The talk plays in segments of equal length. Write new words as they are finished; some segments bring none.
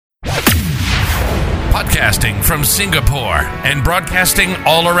Podcasting from Singapore and broadcasting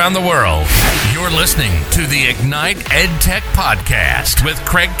all around the world. You're listening to the Ignite EdTech Podcast with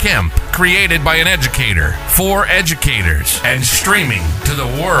Craig Kemp, created by an educator for educators and streaming to the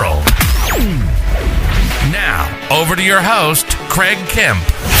world. Now, over to your host, Craig Kemp.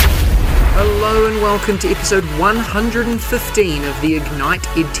 Hello and welcome to episode 115 of the Ignite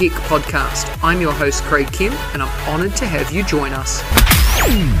EdTech Podcast. I'm your host, Craig Kemp, and I'm honoured to have you join us.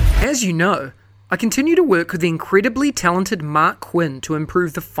 As you know, I continue to work with the incredibly talented Mark Quinn to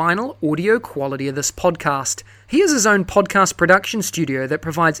improve the final audio quality of this podcast. He has his own podcast production studio that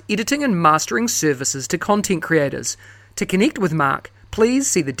provides editing and mastering services to content creators. To connect with Mark, please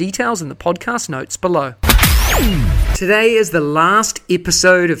see the details in the podcast notes below. Today is the last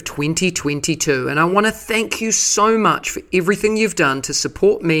episode of 2022, and I want to thank you so much for everything you've done to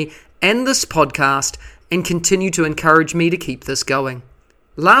support me and this podcast and continue to encourage me to keep this going.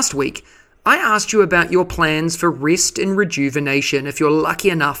 Last week, I asked you about your plans for rest and rejuvenation if you're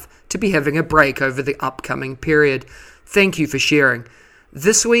lucky enough to be having a break over the upcoming period. Thank you for sharing.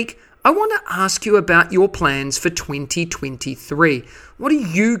 This week, I want to ask you about your plans for 2023. What are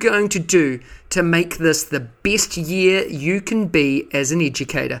you going to do to make this the best year you can be as an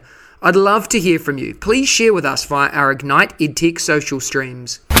educator? I'd love to hear from you. Please share with us via our Ignite EdTech social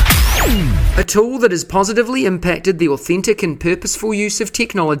streams. A tool that has positively impacted the authentic and purposeful use of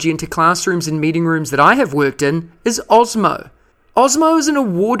technology into classrooms and meeting rooms that I have worked in is Osmo. Osmo is an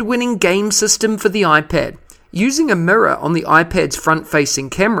award-winning game system for the iPad. Using a mirror on the iPad's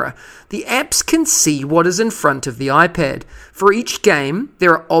front-facing camera, the apps can see what is in front of the iPad. For each game,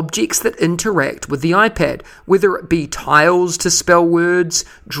 there are objects that interact with the iPad, whether it be tiles to spell words,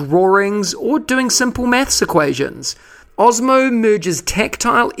 drawings, or doing simple maths equations. Osmo merges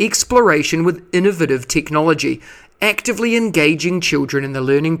tactile exploration with innovative technology, actively engaging children in the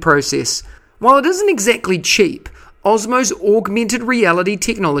learning process. While it isn't exactly cheap, Osmo's augmented reality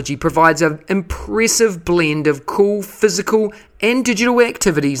technology provides an impressive blend of cool physical and digital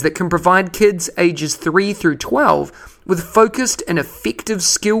activities that can provide kids ages 3 through 12 with focused and effective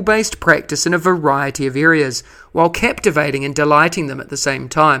skill-based practice in a variety of areas, while captivating and delighting them at the same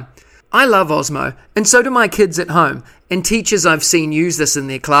time. I love Osmo, and so do my kids at home, and teachers I've seen use this in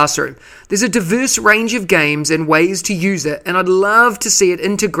their classroom. There's a diverse range of games and ways to use it, and I'd love to see it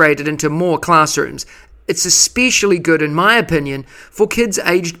integrated into more classrooms. It's especially good, in my opinion, for kids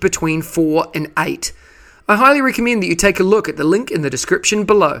aged between 4 and 8. I highly recommend that you take a look at the link in the description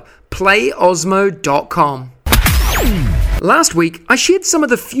below, playosmo.com. Last week, I shared some of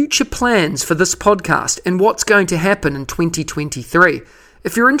the future plans for this podcast and what's going to happen in 2023.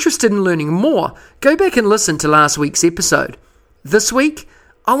 If you're interested in learning more, go back and listen to last week's episode. This week,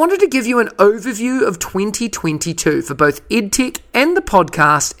 I wanted to give you an overview of 2022 for both EdTech and the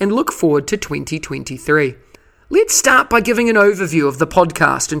podcast and look forward to 2023. Let's start by giving an overview of the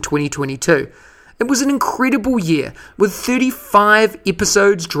podcast in 2022. It was an incredible year with 35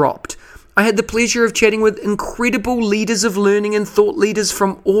 episodes dropped. I had the pleasure of chatting with incredible leaders of learning and thought leaders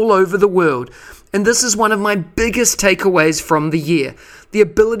from all over the world. And this is one of my biggest takeaways from the year, the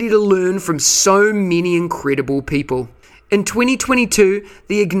ability to learn from so many incredible people. In 2022,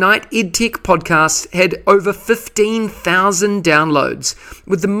 the Ignite EdTech podcast had over 15,000 downloads,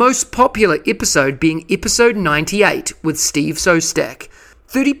 with the most popular episode being episode 98 with Steve Sostak.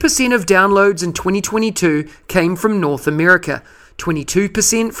 30% of downloads in 2022 came from North America,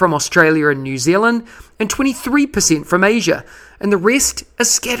 22% from Australia and New Zealand, and 23% from Asia, and the rest a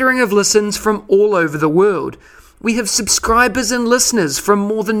scattering of listens from all over the world. We have subscribers and listeners from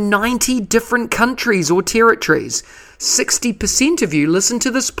more than 90 different countries or territories. 60% of you listen to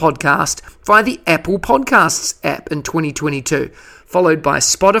this podcast via the Apple Podcasts app in 2022, followed by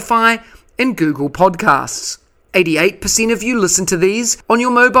Spotify and Google Podcasts. 88% of you listen to these on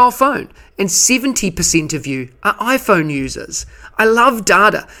your mobile phone, and 70% of you are iPhone users. I love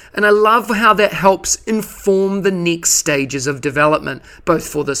data, and I love how that helps inform the next stages of development, both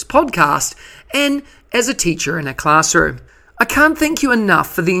for this podcast and as a teacher in a classroom. I can't thank you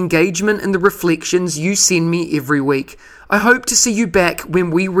enough for the engagement and the reflections you send me every week. I hope to see you back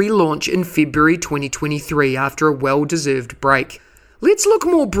when we relaunch in February 2023 after a well-deserved break. Let's look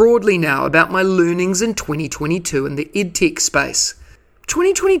more broadly now about my learnings in 2022 in the EdTech space.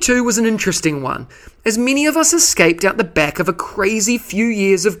 2022 was an interesting one, as many of us escaped out the back of a crazy few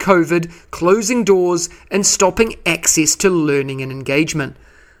years of COVID, closing doors and stopping access to learning and engagement.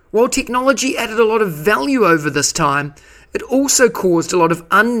 While technology added a lot of value over this time, it also caused a lot of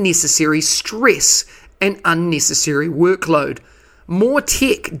unnecessary stress and unnecessary workload. More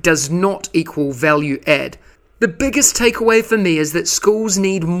tech does not equal value add. The biggest takeaway for me is that schools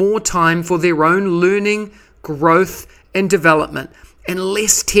need more time for their own learning, growth, and development, and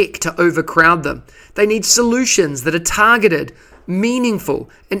less tech to overcrowd them. They need solutions that are targeted,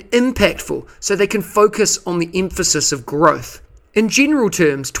 meaningful, and impactful so they can focus on the emphasis of growth. In general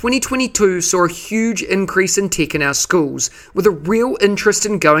terms, 2022 saw a huge increase in tech in our schools, with a real interest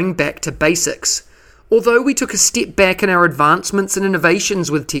in going back to basics. Although we took a step back in our advancements and innovations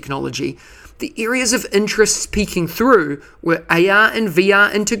with technology, the areas of interest peeking through were AR and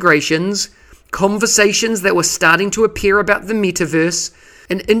VR integrations, conversations that were starting to appear about the metaverse,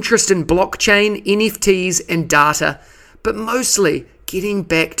 an interest in blockchain, NFTs, and data, but mostly getting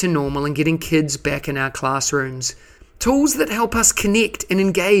back to normal and getting kids back in our classrooms. Tools that help us connect and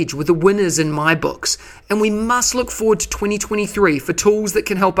engage with the winners in my books, and we must look forward to 2023 for tools that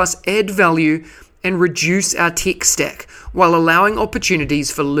can help us add value and reduce our tech stack while allowing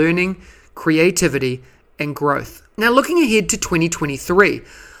opportunities for learning, creativity, and growth. Now, looking ahead to 2023,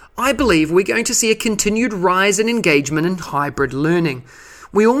 I believe we're going to see a continued rise in engagement in hybrid learning.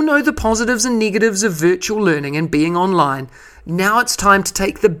 We all know the positives and negatives of virtual learning and being online. Now it's time to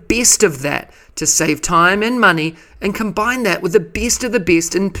take the best of that to save time and money and combine that with the best of the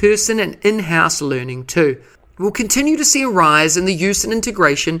best in-person and in-house learning too. We'll continue to see a rise in the use and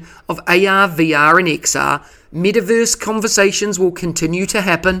integration of AR, VR, and XR. Metaverse conversations will continue to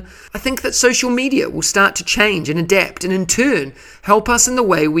happen. I think that social media will start to change and adapt and in turn help us in the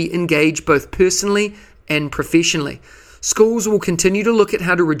way we engage both personally and professionally. Schools will continue to look at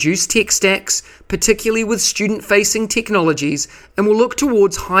how to reduce tech stacks, particularly with student-facing technologies, and will look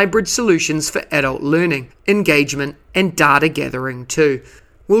towards hybrid solutions for adult learning, engagement, and data gathering too.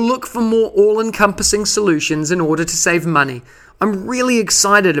 We'll look for more all-encompassing solutions in order to save money. I'm really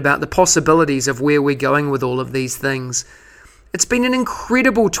excited about the possibilities of where we're going with all of these things. It's been an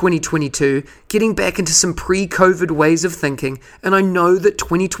incredible 2022, getting back into some pre-COVID ways of thinking, and I know that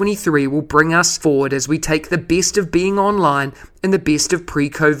 2023 will bring us forward as we take the best of being online and the best of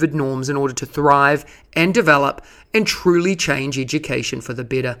pre-COVID norms in order to thrive and develop and truly change education for the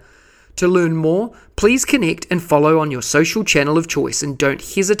better. To learn more, please connect and follow on your social channel of choice, and don't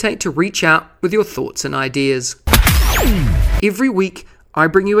hesitate to reach out with your thoughts and ideas. Every week, I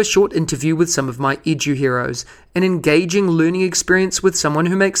bring you a short interview with some of my edu heroes, an engaging learning experience with someone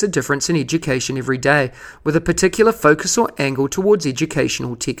who makes a difference in education every day, with a particular focus or angle towards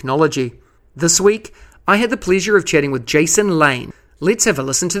educational technology. This week, I had the pleasure of chatting with Jason Lane. Let's have a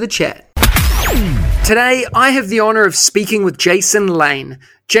listen to the chat. Today, I have the honour of speaking with Jason Lane.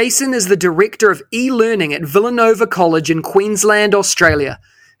 Jason is the Director of E-Learning at Villanova College in Queensland, Australia.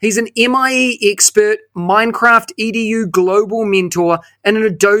 He's an MIE expert, Minecraft EDU global mentor, and an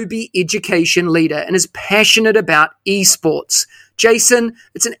Adobe education leader, and is passionate about esports. Jason,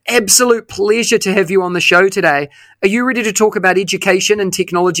 it's an absolute pleasure to have you on the show today. Are you ready to talk about education and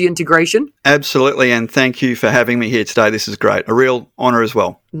technology integration? Absolutely, and thank you for having me here today. This is great. A real honour as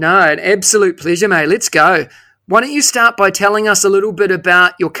well. No, an absolute pleasure, mate. Let's go. Why don't you start by telling us a little bit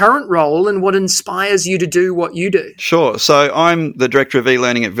about your current role and what inspires you to do what you do? Sure. So I'm the Director of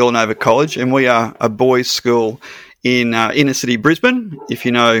E-Learning at Villanova College, and we are a boys' school in inner city Brisbane, if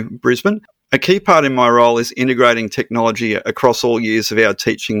you know Brisbane. A key part in my role is integrating technology across all years of our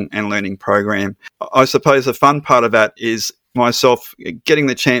teaching and learning program. I suppose the fun part of that is myself getting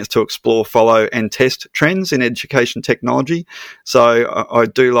the chance to explore, follow and test trends in education technology. So I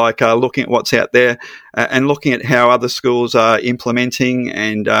do like looking at what's out there and looking at how other schools are implementing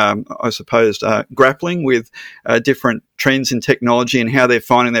and I suppose grappling with different trends in technology and how they're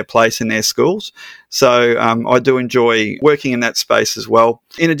finding their place in their schools. So I do enjoy working in that space as well.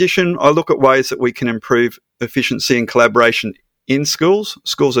 In addition, I look at ways that we can improve efficiency and collaboration in schools.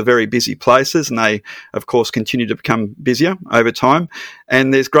 Schools are very busy places and they, of course, continue to become busier over time.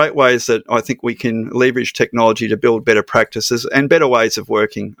 And there's great ways that I think we can leverage technology to build better practices and better ways of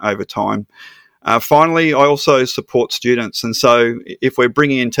working over time. Finally, I also support students. And so if we're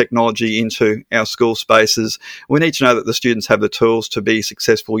bringing in technology into our school spaces, we need to know that the students have the tools to be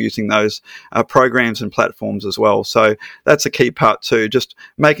successful using those programs and platforms as well. So that's a key part too, just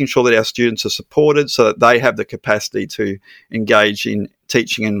making sure that our students are supported so that they have the capacity to engage in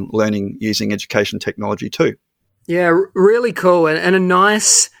teaching and learning using education technology too. Yeah, really cool. And a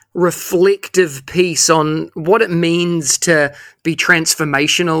nice reflective piece on what it means to be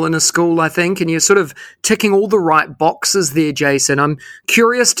transformational in a school, I think, and you're sort of ticking all the right boxes there, Jason. I'm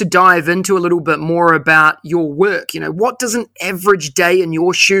curious to dive into a little bit more about your work. What does an average day in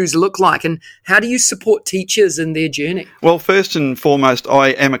your shoes look like, and how do you support teachers in their journey? Well, first and foremost, I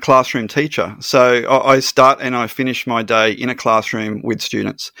am a classroom teacher. So I start and I finish my day in a classroom with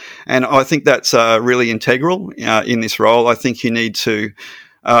students. And I think that's really integral in this role. I think you need to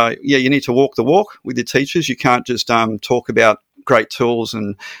you need to walk the walk with your teachers. You can't just talk about great tools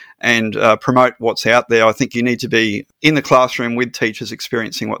and promote what's out there. I think you need to be in the classroom with teachers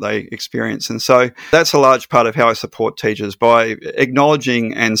experiencing what they experience. And so that's a large part of how I support teachers, by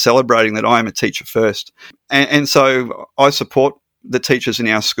acknowledging and celebrating that I am a teacher first. And so I support the teachers in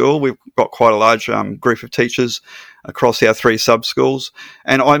our school. We've got quite a large group of teachers across our 3 sub-schools,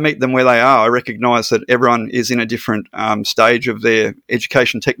 and I meet them where they are. I recognise that everyone is in a different stage of their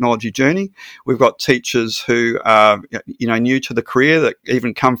education technology journey. We've got teachers who are new to the career, that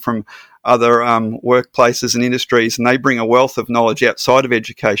even come from other workplaces and industries, and they bring a wealth of knowledge outside of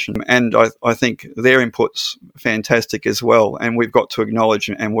education, and I think their input's fantastic as well, and we've got to acknowledge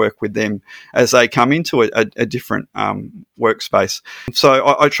and work with them as they come into a different workspace.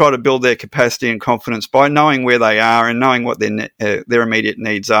 So I try to build their capacity and confidence by knowing where they are and knowing what their immediate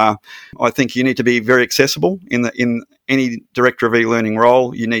needs are. I think you need to be very accessible in any director of e-learning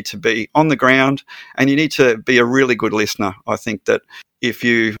role. You need to be on the ground, and you need to be a really good listener. I think that if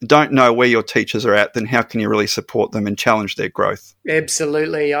you don't know where your teachers are at, then how can you really support them and challenge their growth?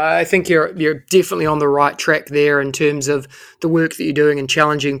 Absolutely. I think you're definitely on the right track there in terms of the work that you're doing and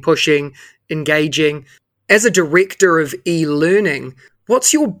challenging, pushing, engaging. As a director of e-learning,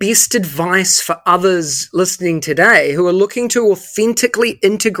 what's your best advice for others listening today who are looking to authentically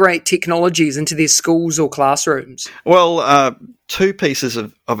integrate technologies into their schools or classrooms? Well, 2 pieces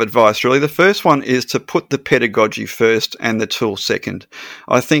of advice, really. The first one is to put the pedagogy first and the tool second.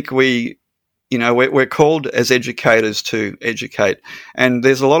 I think we're called as educators to educate, and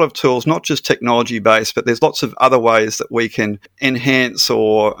there's a lot of tools, not just technology based, but there's lots of other ways that we can enhance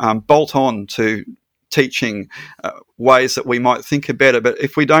or bolt on to teaching ways that we might think are better. But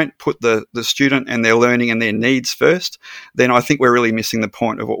if we don't put the student and their learning and their needs first, then I think we're really missing the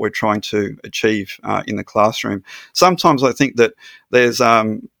point of what we're trying to achieve in the classroom. Sometimes I think that there's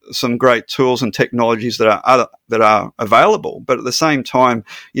some great tools and technologies that are available, but at the same time,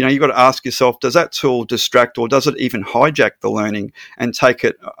 you've got to ask yourself, does that tool distract, or does it even hijack the learning and take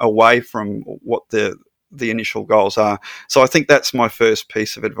it away from what the initial goals are? So I think that's my first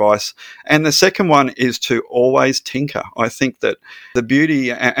piece of advice. And the second one is to always tinker. I think that the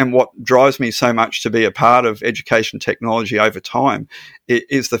beauty and what drives me so much to be a part of education technology over time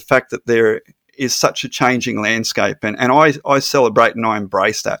is the fact that there is such a changing landscape, and I celebrate and I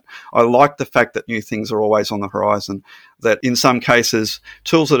embrace that. I like the fact that new things are always on the horizon, that in some cases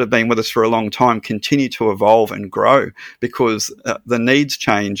tools that have been with us for a long time continue to evolve and grow because the needs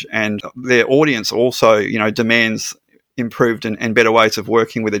change, and their audience also demands improved and better ways of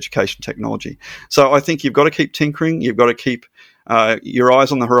working with education technology. So I think you've got to keep tinkering, you've got to keep your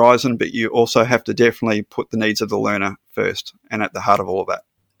eyes on the horizon, but you also have to definitely put the needs of the learner first and at the heart of all of that.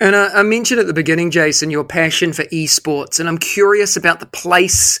 And I mentioned at the beginning, Jason, your passion for esports, and I'm curious about the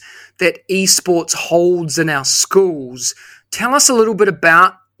place that esports holds in our schools. Tell us a little bit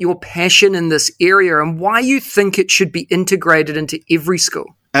about your passion in this area and why you think it should be integrated into every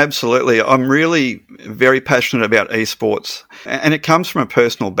school. Absolutely. I'm really very passionate about esports, and it comes from a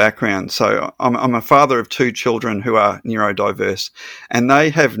personal background. So I'm a father of 2 children who are neurodiverse, and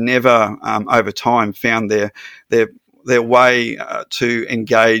they have never, over time, found their way to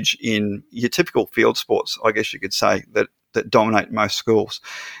engage in your typical field sports, I guess you could say, that dominate most schools.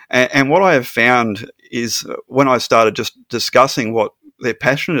 And what I have found is when I started just discussing what they're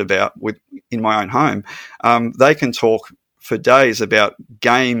passionate about in my own home, they can talk for days about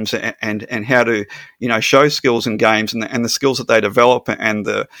games and how to show skills in games and the skills that they develop and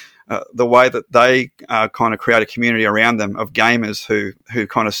the way that they kind of create a community around them of gamers who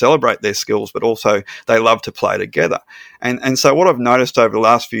kind of celebrate their skills, but also they love to play together. And so what I've noticed over the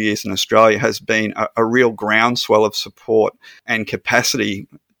last few years in Australia has been a real groundswell of support and capacity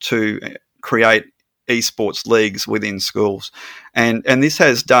to create esports leagues within schools. And this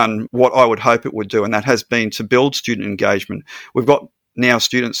has done what I would hope it would do, and that has been to build student engagement. We've got now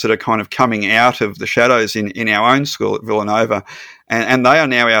students that are kind of coming out of the shadows in our own school at Villanova, and they are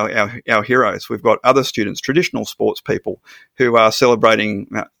now our heroes. We've got other students, traditional sports people, who are celebrating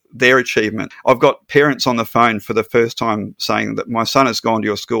their achievement. I've got parents on the phone for the first time saying that my son has gone to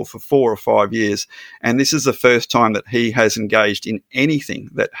your school for 4 or 5 years, and this is the first time that he has engaged in anything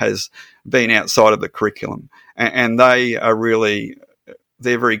that has been outside of the curriculum. And they are really...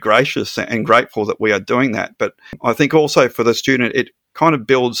 they're very gracious and grateful that we are doing that. But I think also for the student, it kind of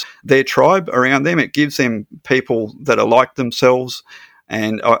builds their tribe around them. It gives them people that are like themselves.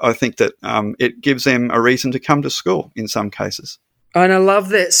 And I think that it gives them a reason to come to school in some cases. And I love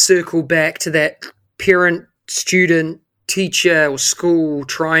that circle back to that parent, student, teacher or school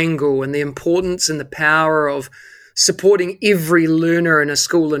triangle and the importance and the power of supporting every learner in a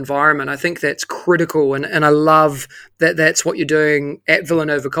school environment. I think that's critical, and I love that that's what you're doing at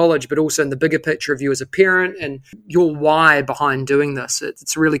Villanova College, but also in the bigger picture of you as a parent and your why behind doing this.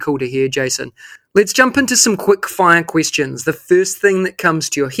 It's really cool to hear, Jason. Let's jump into some quick fire questions. The first thing that comes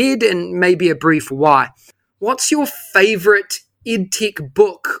to your head and maybe a brief why. What's your favorite EdTech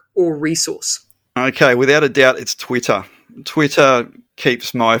book or resource? Okay, without a doubt, it's Twitter. Twitter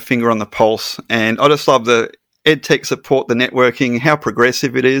keeps my finger on the pulse, and I just love the EdTech support, the networking, how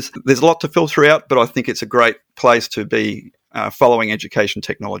progressive it is. There's a lot to filter out, but I think it's a great place to be following education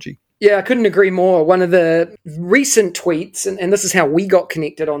technology. Yeah, I couldn't agree more. One of the recent tweets, and this is how we got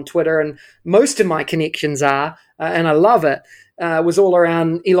connected on Twitter, and most of my connections are, and I love it, was all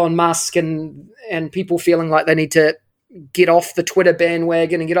around Elon Musk and people feeling like they need to get off the Twitter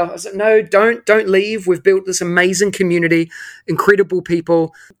bandwagon and get off. I said, no, don't leave. We've built this amazing community, incredible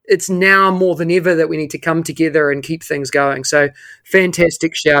people. It's now more than ever that we need to come together and keep things going. So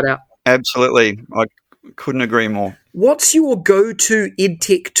fantastic shout out. Absolutely. I couldn't agree more. What's your go-to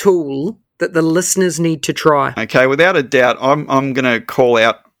EdTech tool that the listeners need to try? Okay, without a doubt, I'm going to call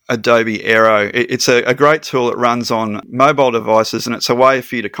out Adobe Aero. It's a great tool that runs on mobile devices, and it's a way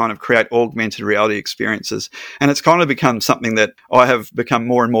for you to kind of create augmented reality experiences. And it's kind of become something that I have become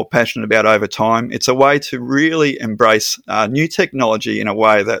more and more passionate about over time. It's a way to really embrace new technology in a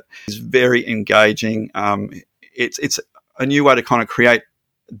way that is very engaging. It's a new way to kind of create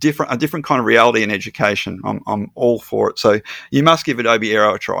a different kind of reality in education. I'm all for it. So you must give Adobe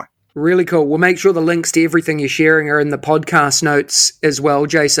Aero a try. Really cool. We'll make sure the links to everything you're sharing are in the podcast notes as well,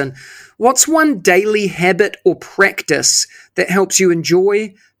 Jason. What's one daily habit or practice that helps you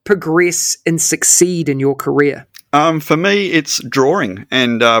enjoy, progress, and succeed in your career? For me, it's drawing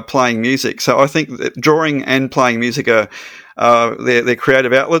and playing music. So I think that drawing and playing music are they're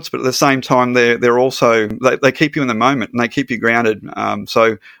creative outlets, but at the same time, they're also they keep you in the moment and they keep you grounded.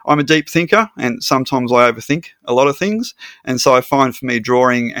 So I'm a deep thinker, and sometimes I overthink a lot of things. And so I find for me,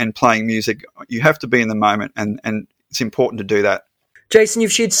 drawing and playing music, you have to be in the moment, and it's important to do that. Jason,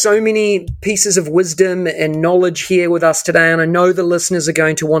 you've shared so many pieces of wisdom and knowledge here with us today, and I know the listeners are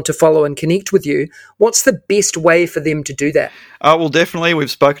going to want to follow and connect with you. What's the best way for them to do that? Well, definitely.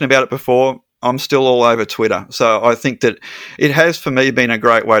 We've spoken about it before. I'm still all over Twitter. So I think that it has, for me, been a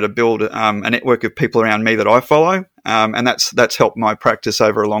great way to build a network of people around me that I follow. And that's helped my practice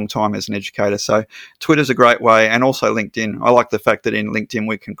over a long time as an educator. So Twitter's a great way, and also LinkedIn. I like the fact that in LinkedIn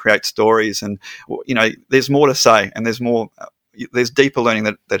we can create stories, and, you know, there's more to say, and there's deeper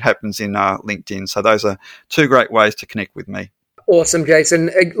learning that happens in LinkedIn. So those are two great ways to connect with me. Awesome, Jason.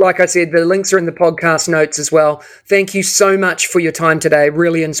 Like I said, the links are in the podcast notes as well. Thank you so much for your time today.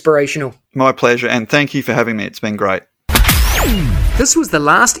 Really inspirational. My pleasure, and thank you for having me. It's been great. This was the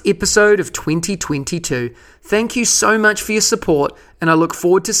last episode of 2022. Thank you so much for your support, and I look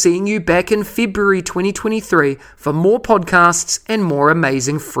forward to seeing you back in February 2023 for more podcasts and more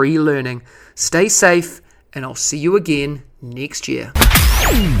amazing free learning. Stay safe, and I'll see you again next year.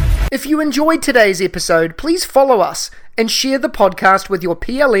 If you enjoyed today's episode, please follow us and share the podcast with your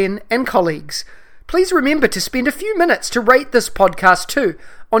PLN and colleagues. Please remember to spend a few minutes to rate this podcast too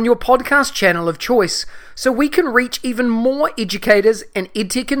on your podcast channel of choice, so we can reach even more educators and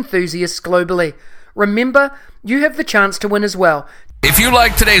EdTech enthusiasts globally. Remember, you have the chance to win as well. If you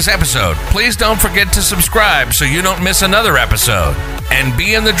liked today's episode, please don't forget to subscribe so you don't miss another episode, and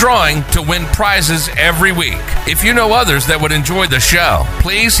be in the drawing to win prizes every week. If you know others that would enjoy the show,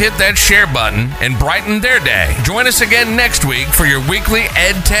 please hit that share button and brighten their day. Join us again next week for your weekly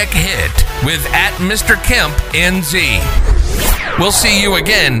EdTech hit with @Mr. Kemp NZ. We'll see you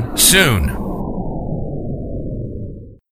again soon.